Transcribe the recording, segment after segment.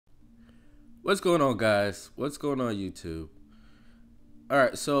What's going on, guys? What's going on, YouTube?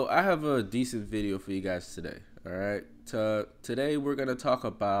 Alright, so I have a decent video for you guys today. Alright, today we're going to talk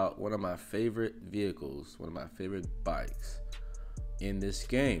about one of my favorite vehicles, one of my favorite bikes in this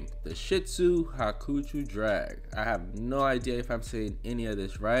game, the Shitzu Hakuchou Drag. I have no idea if I'm saying any of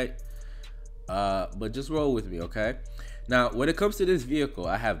this right, but just roll with me, okay? Now, when it comes to this vehicle,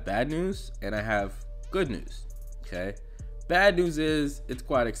 I have bad news and I have good news, okay? Bad news is it's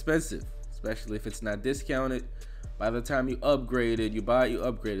quite expensive, especially if it's not discounted. By the time you upgrade it, you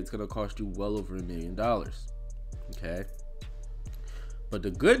upgrade it, it's gonna cost you well over $1 million. Okay. But the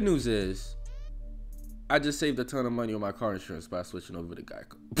good news is I just saved a ton of money on my car insurance by switching over to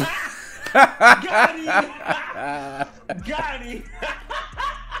Geico. Got him! Got him!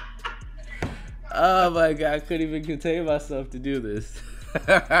 Oh my God, I couldn't even contain myself to do this.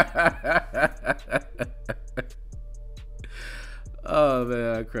 Oh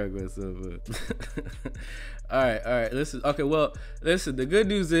man, I cracked myself up. all right, listen. Okay, well, listen, the good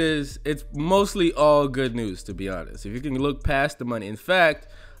news is it's mostly all good news, to be honest. If you can look past the money. In fact,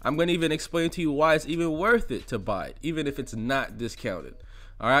 I'm going to even explain to you why it's even worth it to buy it, even if it's not discounted.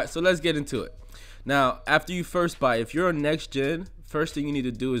 All right, so let's get into it. Now, after you first buy, if you're on next gen, first thing you need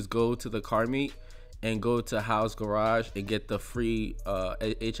to do is go to the car meet and go to House Garage and get the free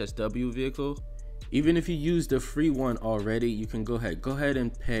HSW vehicle. Even if you use the free one already, you can go ahead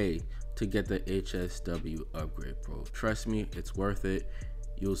and pay to get the HSW upgrade, bro. Trust me, it's worth it.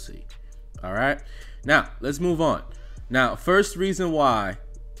 You'll see. All right, now let's move on. Now, first reason why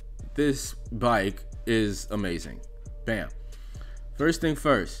this bike is amazing. Bam. First thing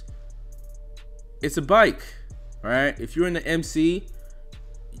first, it's a bike, right? If you're in the MC,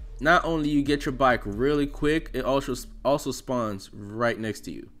 not only you get your bike really quick, it also spawns right next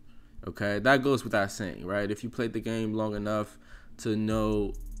to you. Okay, that goes without saying, right? If you played the game long enough to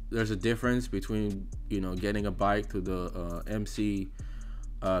know there's a difference between, getting a bike through the MC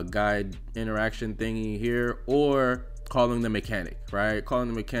guide interaction thingy here or calling the mechanic, right? Calling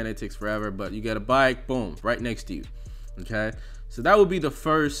the mechanic takes forever, but you get a bike, boom, right next to you. Okay, so that would be the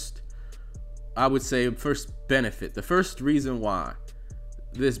first, I would say, first benefit, the first reason why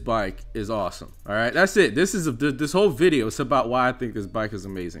this bike is awesome. All right, that's it. This whole video is about why I think this bike is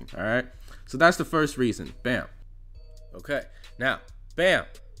amazing. All right, so that's the first reason. Bam. Okay, now bam,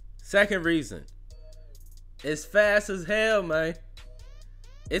 second reason, it's fast as hell, man.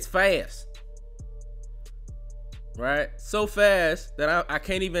 It's fast, right? So fast that I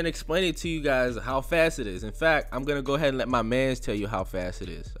can't even explain it to you guys how fast it is. In fact, I'm gonna go ahead and let my mans tell you how fast it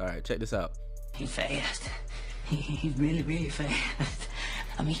is. All right, check this out. He's fast. He's really, really fast.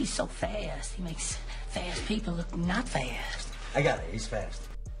 I mean, he's so fast. He makes fast people look not fast. I got it. He's fast.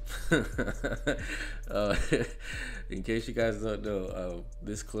 In case you guys don't know,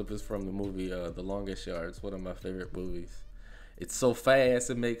 this clip is from the movie The Longest Yard. It's one of my favorite movies. It's so fast,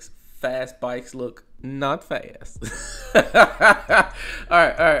 it makes fast bikes look not fast. All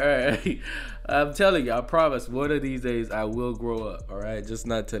right. I'm telling you, I promise one of these days I will grow up, all right? Just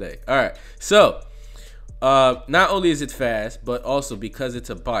not today. All right, so not only is it fast, but also because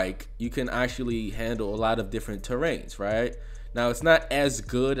it's a bike, you can actually handle a lot of different terrains, right? Now, it's not as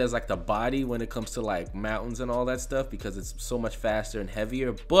good as like the body when it comes to like mountains and all that stuff because it's so much faster and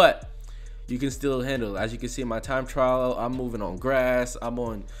heavier, but you can still handle it. As you can see in my time trial, I'm moving on grass, I'm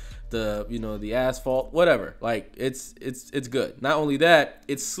on the the asphalt, whatever. Like it's good. Not only that,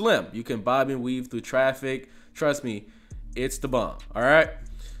 it's slim. You can bob and weave through traffic. Trust me, it's the bomb. All right,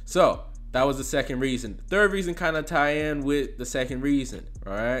 so that was the second reason. The third reason kind of tie in with the second reason,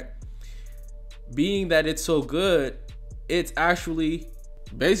 all right? Being that it's so good, it's actually,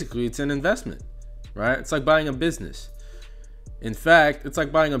 basically, it's an investment, right? It's like buying a business. In fact, it's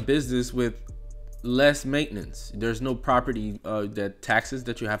like buying a business with less maintenance. There's no property taxes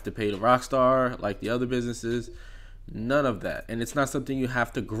that you have to pay to Rockstar like the other businesses. None of that. And it's not something you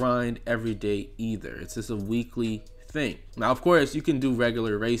have to grind every day either. It's just a weekly thing. Now, of course, you can do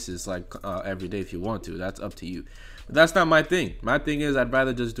regular races like every day if you want to. That's up to you. But that's not my thing. My thing is I'd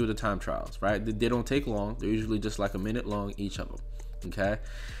rather just do the time trials, right? They don't take long. They're usually just like a minute long, each of them. Okay.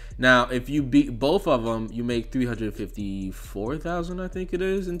 Now, if you beat both of them, you make 354,000, I think it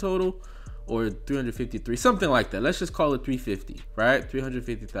is in total, or 353, something like that. Let's just call it 350, right?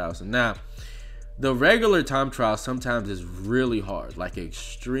 350,000. Now, the regular time trial sometimes is really hard, like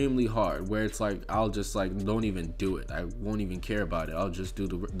extremely hard, where it's like I'll just like don't even do it. I won't even care about it. I'll just do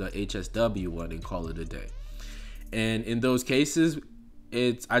the HSW one and call it a day. And in those cases,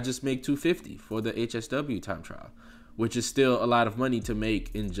 I just make 250 for the HSW time trial, which is still a lot of money to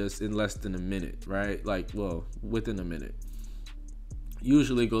make in less than a minute, right? Like, well, within a minute.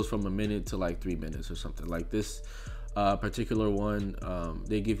 Usually goes from a minute to like 3 minutes or something. Like this particular one,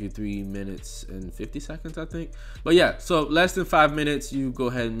 they give you 3 minutes and 50 seconds, I think. But yeah, so less than 5 minutes, you go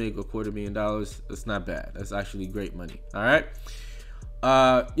ahead and make $250,000. That's not bad. That's actually great money. All right.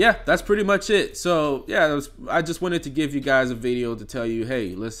 Yeah, that's pretty much it. So yeah, I just wanted to give you guys a video to tell you,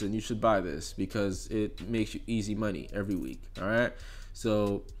 hey, listen, you should buy this because it makes you easy money every week. All right.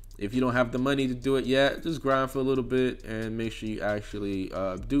 So if you don't have the money to do it yet, just grind for a little bit and make sure you actually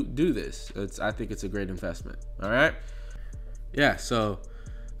do this. I think it's a great investment. All right. Yeah. So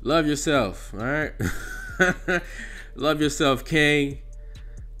love yourself. All right. Love yourself, king.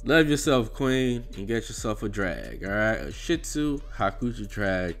 Love yourself, queen, and get yourself a drag. All right, a Shitzu Hakuchou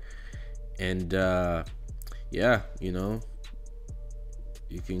Drag, and yeah, you know,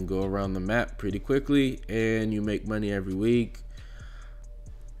 you can go around the map pretty quickly, and you make money every week.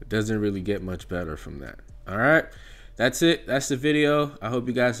 It doesn't really get much better from that. All right, that's it. That's the video. I hope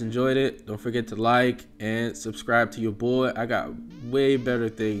you guys enjoyed it. Don't forget to like and subscribe to your boy. I got way better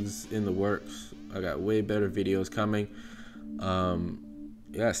things in the works. I got way better videos coming.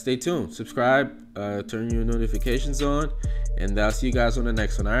 Yeah, stay tuned, subscribe, turn your notifications on, and I'll see you guys on the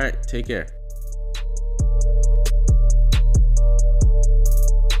next one. All right, take care.